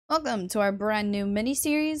Welcome to our brand new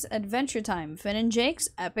mini-series, Adventure Time, Finn and Jake's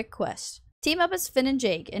Epic Quest. Team up as Finn and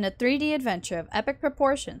Jake in a 3D adventure of epic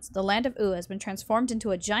proportions. The land of Oo has been transformed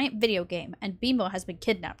into a giant video game, and Bimo has been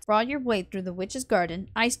kidnapped. Draw your way through the Witch's Garden,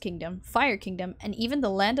 Ice Kingdom, Fire Kingdom, and even the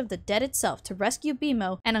land of the dead itself to rescue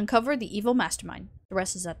Bimo and uncover the evil mastermind. The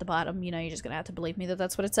rest is at the bottom. You know, you're just gonna have to believe me that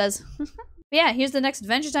that's what it says. But yeah, here's the next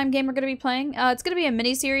Adventure Time game we're going to be playing. It's going to be a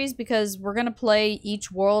mini-series because we're going to play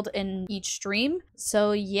each world in each stream.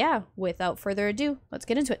 So yeah, without further ado, let's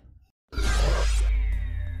get into it.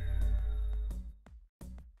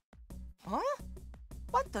 Huh?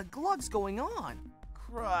 What the glug's going on?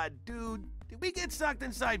 Crud, dude. Did we get sucked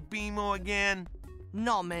inside Bimo again?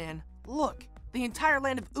 No, man. Look, the entire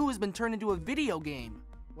land of Oo has been turned into a video game.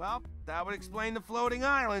 Well, that would explain the floating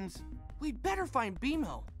islands. We'd better find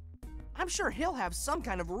Bimo. I'm sure he'll have some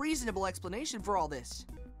kind of reasonable explanation for all this.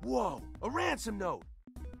 Whoa, a ransom note.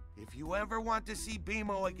 If you ever want to see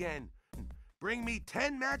Bimo again, bring me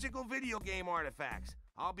 10 magical video game artifacts.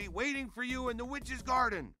 I'll be waiting for you in the Witch's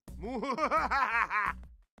Garden.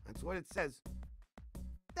 That's what it says.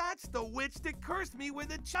 That's the witch that cursed me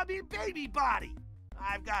with a chubby baby body.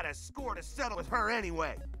 I've got a score to settle with her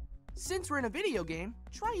anyway. Since we're in a video game,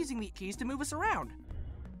 try using the keys to move us around.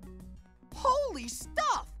 Holy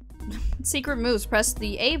stuff! Secret moves. Press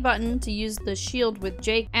the A button to use the shield with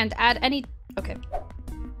Jake and add any... Okay.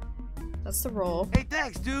 That's the roll. Hey,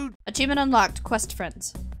 thanks, dude. Achievement unlocked. Quest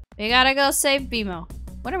friends. We gotta go save Bimo.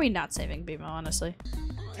 When are we not saving Bimo, honestly?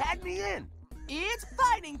 Tag me in. It's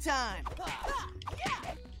fighting time!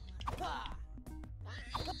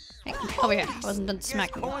 Hey, over here. I wasn't done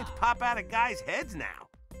smacking. Coins pop out of guys' heads now.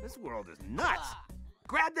 This world is nuts.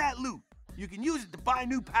 Grab that loot. You can use it to buy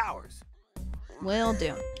new powers. Will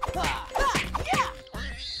do.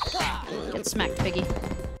 Get smacked, piggy.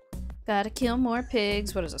 Gotta kill more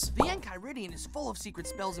pigs. What is this? The Enchiridion is full of secret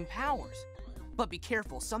spells and powers. But be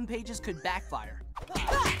careful, some pages could backfire.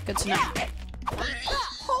 Good to know.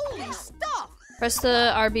 Holy stuff! Press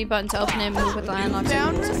the RB button to open it, move with the unlocked.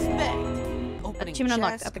 Found respect! Opening Achievement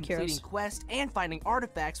unlocked, chests, Epic completing Heroes. quests, and finding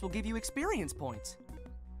artifacts will give you experience points.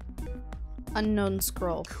 Unknown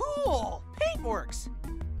scroll. Cool! Paintworks!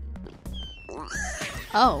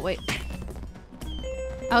 Oh, wait.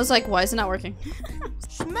 I was like, why is it not working?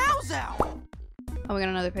 Schmauzow! Oh, we got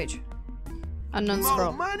another page. Unknown Mo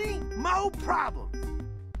scroll. money, mo problem.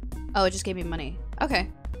 Oh, it just gave me money. Okay.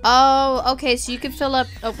 Oh, okay, so you can fill up...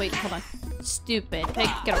 Oh, wait, hold on. Stupid pig.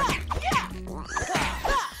 Get over here.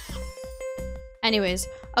 Anyways,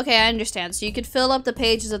 okay, I understand. So you could fill up the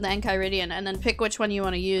pages of the Enchiridion and then pick which one you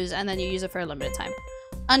want to use, and then you use it for a limited time.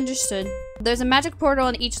 Understood. There's a magic portal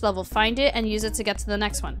in each level. Find it and use it to get to the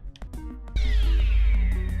next one.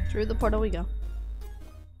 Through the portal we go.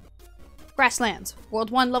 Grasslands. World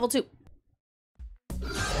 1, Level 2.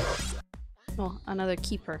 Oh, another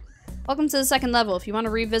keeper. Welcome to the second level. If you want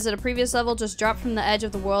to revisit a previous level, just drop from the edge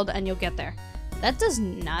of the world and you'll get there. That does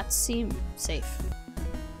not seem safe.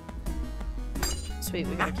 Sweet,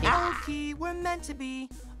 we got a key. Oh, key, we're meant to be.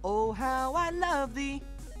 Oh, how I love thee.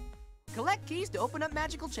 Collect keys to open up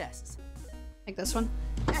magical chests. Like this one.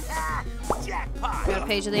 Jackpot. We got a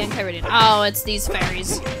page of the Enchiridion. Oh, it's these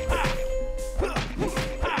fairies.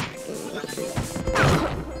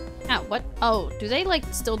 Ow, what? Oh, do they, like,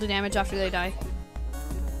 still do damage after they die?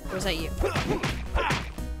 Or is that you?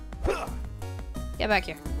 Get back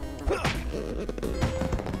here.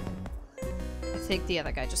 I think the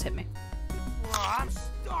other guy just hit me. Oh, I'm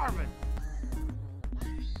starving.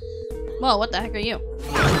 Whoa, what the heck are you?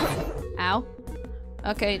 Ow.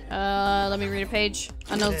 Okay, let me read a page.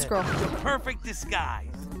 Another scroll. The perfect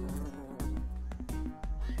disguise.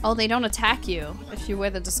 Oh, they don't attack you if you wear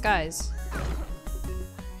the disguise.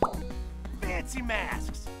 Fancy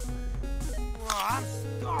masks. Oh, I'm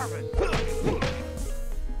starving.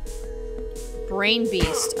 Brain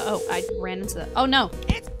beast. Oh, I ran into that. Oh no.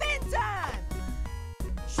 It's fin time!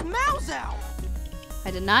 Schmauzow!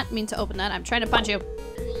 I did not mean to open that. I'm trying to punch you.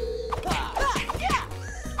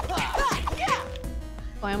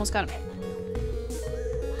 Oh, I almost got him.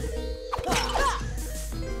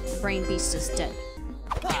 The brain beast is dead.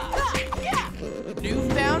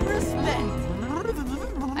 Newfound respect.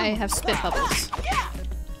 I have spit bubbles.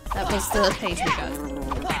 That was the page we got.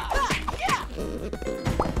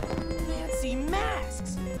 Fancy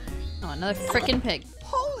masks. Oh, another frickin' pig.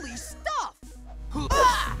 Holy stuff! Oh,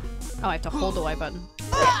 I have to hold the Y button.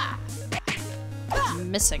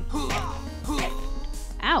 I'm missing.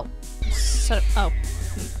 Ow. Shut up. Oh.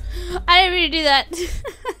 I didn't mean to do that.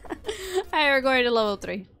 Alright, we're going to level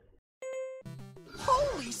 3.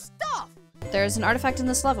 Holy stuff! There's an artifact in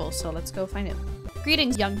this level, so let's go find it.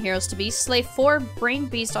 Greetings, young heroes to be. Slay 4 brain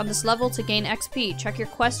beasts on this level to gain XP. Check your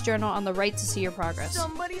quest journal on the right to see your progress.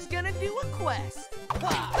 Somebody's gonna do a quest.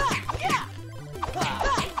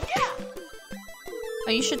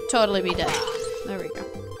 Oh, you should totally be dead. There we go.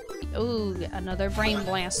 Ooh, another brain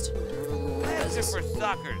blast. Those are for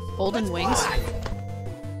suckers. Golden wings.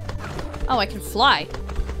 Oh, I can fly.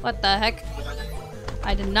 What the heck?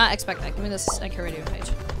 I did not expect that. Give me this Enka radio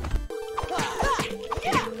page.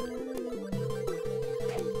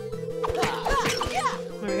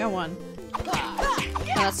 There we go, 1.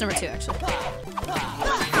 Oh, that's number 2, actually.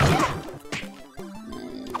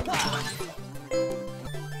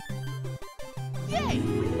 Yay,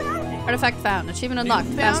 we found it. Artifact found. Achievement unlocked.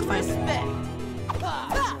 Fast find. Respect.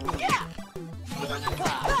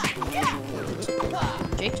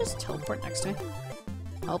 Jake just teleport next to me.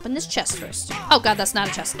 I'll open this chest first. Oh god, that's not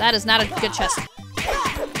a chest. That is not a good chest.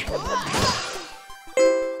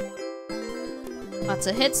 Lots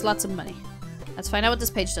of hits, lots of money. Let's find out what this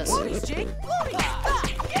page does. Floaties, Jake. Floaties.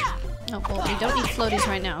 Oh, well, we don't need floaties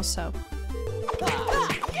right now, so...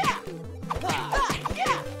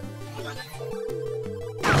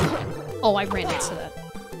 Oh, I ran into that.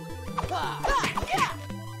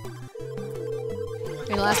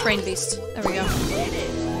 Okay, the last brain beast. There we go.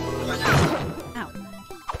 Ow.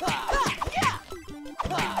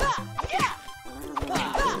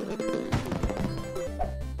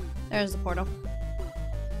 There's the portal.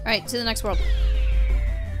 Alright, to the next world.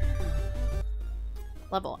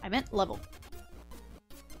 Level. I meant level.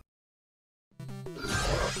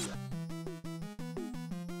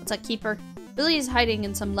 What's up, Keeper? Billy is hiding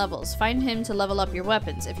in some levels. Find him to level up your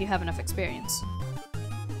weapons if you have enough experience.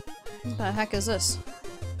 What the heck is this?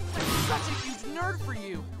 Such a huge nerd for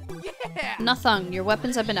you. Yeah. Nothing. Your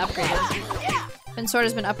weapons have been upgraded. Yeah. Pin sword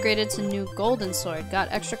has been upgraded to new golden sword.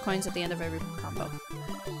 Got extra coins at the end of every combo.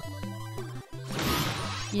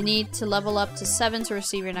 You need to level up to 7 to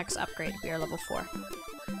receive your next upgrade. We are level 4.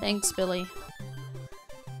 Thanks, Billy.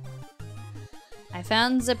 I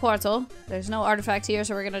found the portal. There's no artifact here,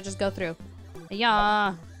 so we're gonna just go through.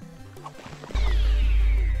 Yeah.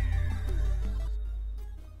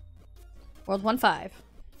 World 1-5. I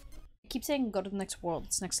keep saying go to the next world.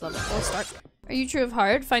 It's next level. We'll start. Are you true of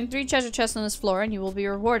heart? Find 3 treasure chests on this floor and you will be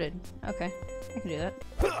rewarded. Okay. I can do that.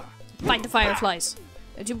 Fight the fireflies.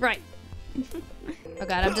 They're too bright. Oh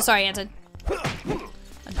god, I'm disoriented.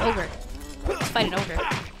 An ogre. Let's fight an ogre.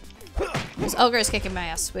 This ogre is kicking my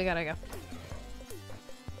ass. We gotta go.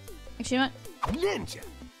 Actually, you know what? Ninja.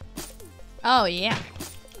 Oh, yeah.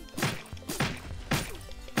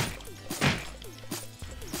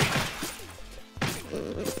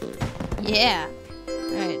 Yeah.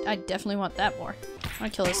 Alright, I definitely want that more. I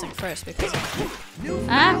want to kill this thing first because...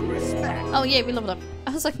 Ah! Oh, yeah, we leveled up.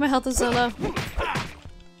 I was like, my health is so low.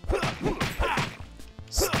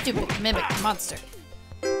 Stupid mimic monster.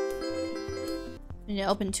 I need to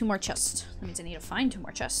open 2 more chests. That means I need to find 2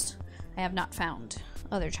 more chests. I have not found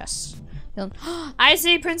other chests. I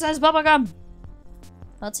see Princess Bubblegum!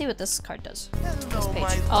 Let's see what this card does. This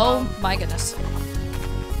page. Oh my goodness.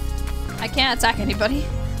 I can't attack anybody.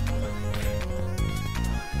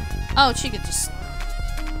 Oh, she could just...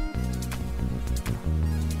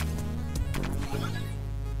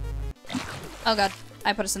 Oh god.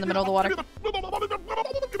 I put us in the middle of the water.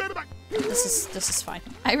 This is fine.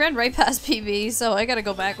 I ran right past PB, so I gotta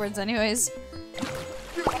go backwards anyways.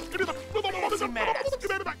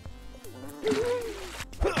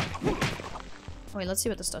 Wait, let's see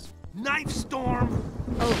what this does. Knife storm.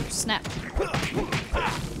 Oh, snap.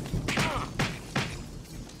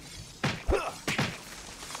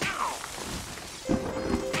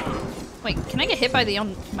 Wait, can I get hit by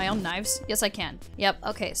my own knives? Yes, I can. Yep,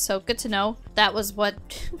 okay, so good to know. That was what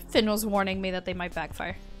Finn was warning me that they might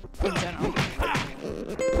backfire. In general.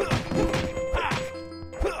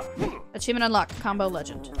 Achievement unlocked. Combo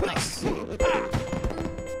legend. Nice.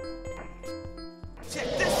 Check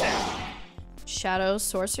this out. Shadow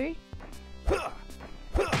sorcery?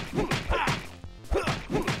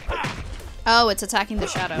 Oh, it's attacking the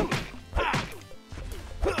shadow.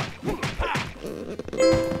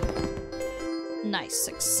 Nice.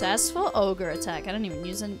 Successful ogre attack. I didn't even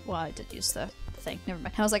use any. Well, I did use the thing. Never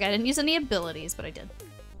mind. I was like, I didn't use any abilities, but I did.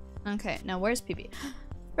 Okay, now where's PB?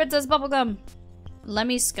 Princess Bubblegum! Let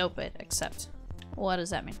me scope it, except. What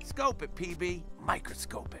does that mean? Scope it, PB.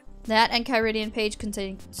 Microscope it. That and Kyridian page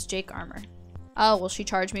contains Jake armor. Oh, will she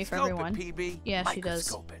charge me for Scope every one? it, PB. Yeah, she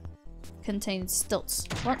does. Microscope it. Contains stilts.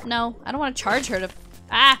 What? No, I don't want to charge her to.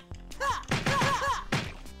 Ah!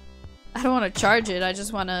 I don't want to charge it. I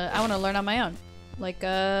just want to. I want to learn on my own, like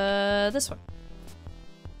this one.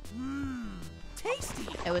 Tasty.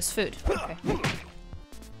 It was food. Okay.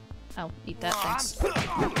 I'll eat that, thanks.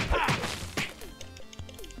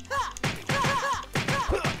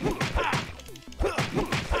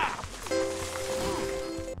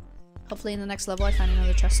 Hopefully in the next level I find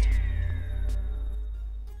another chest.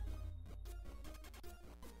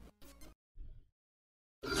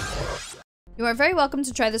 You are very welcome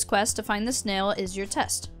to try this quest. To find the snail is your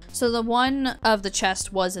test. So the one of the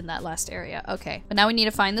chest was in that last area. Okay. But now we need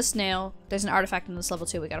to find the snail. There's an artifact in this level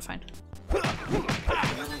too we gotta find.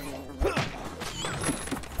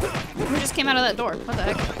 Who just came out of that door? What the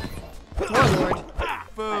heck? Warlord.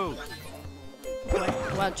 Boo. Boy,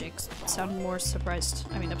 wow, Jake's sounded more surprised.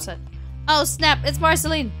 I mean, upset. Oh, snap! It's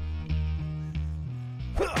Marceline!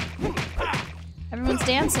 Everyone's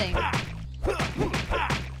dancing.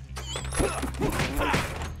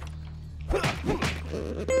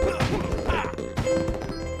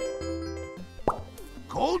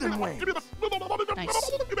 Golden wings.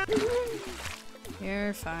 Nice.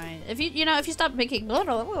 You're fine. If you stop making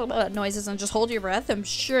noises and just hold your breath, I'm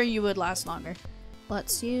sure you would last longer.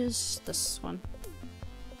 Let's use this one.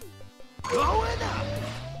 Going up.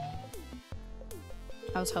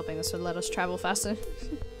 I was hoping this would let us travel faster.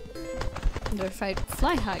 And if I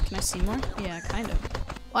fly high, can I see more? Yeah, kind of.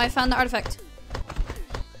 Oh, I found the artifact.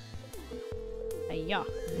 Hey-ya.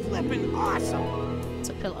 Flippin' awesome. It's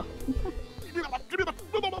a pillow.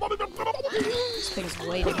 This thing is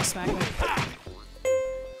waiting to smack me.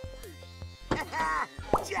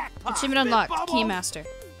 Jackpot. Achievement unlocked. Keymaster.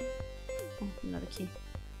 Oh, another key.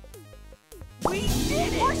 We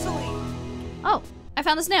did it! Marceline! Oh, I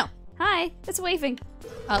found the snail. Hi, it's waving.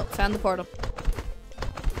 Oh, found the portal.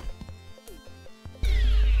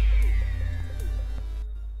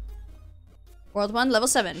 World 1, level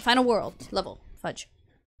 7. Final world. Level. Fudge.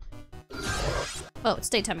 Oh, it's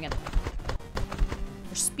daytime again.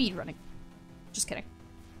 We're speed running. Just kidding.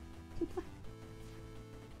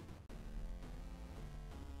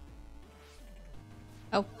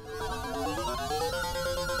 Oh.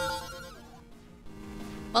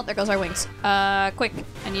 Well, there goes our wings. Quick.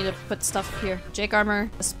 I need to put stuff here. Jake armor,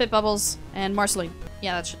 spit bubbles, and Marceline.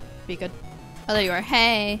 Yeah, that should be good. Oh, there you are.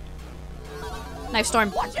 Hey. Knife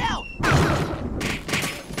storm. Watch out!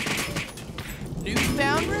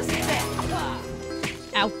 Newfound respect.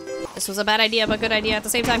 Ow. This was a bad idea, but good idea at the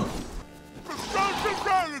same time.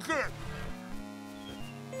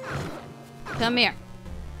 Come here.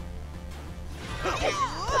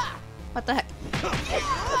 What the heck?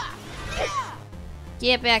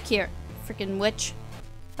 Get back here, freaking witch.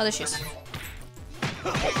 Oh, there she is.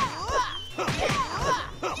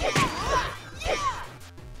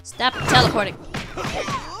 Stop teleporting.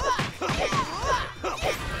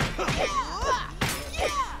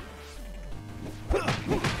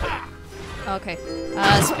 Okay.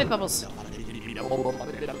 Spit bubbles.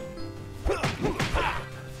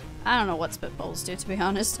 I don't know what spit bubbles do, to be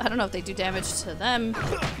honest. I don't know if they do damage to them.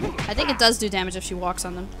 I think it does do damage if she walks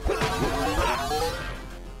on them.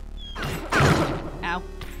 Ow.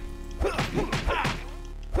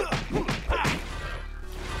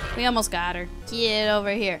 We almost got her. Get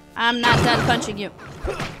over here. I'm not done punching you.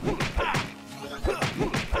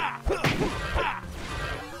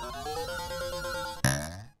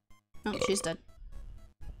 Oh, she's dead.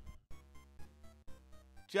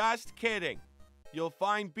 Just kidding. You'll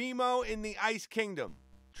find BMO in the Ice Kingdom.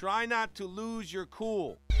 Try not to lose your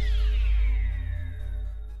cool.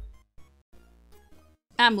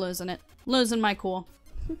 I'm losing it. Losing my cool.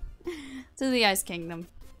 To the Ice Kingdom.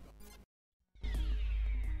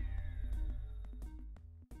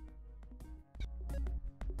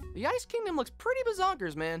 The Ice Kingdom looks pretty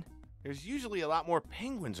bazonkers, man. There's usually a lot more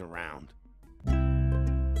penguins around.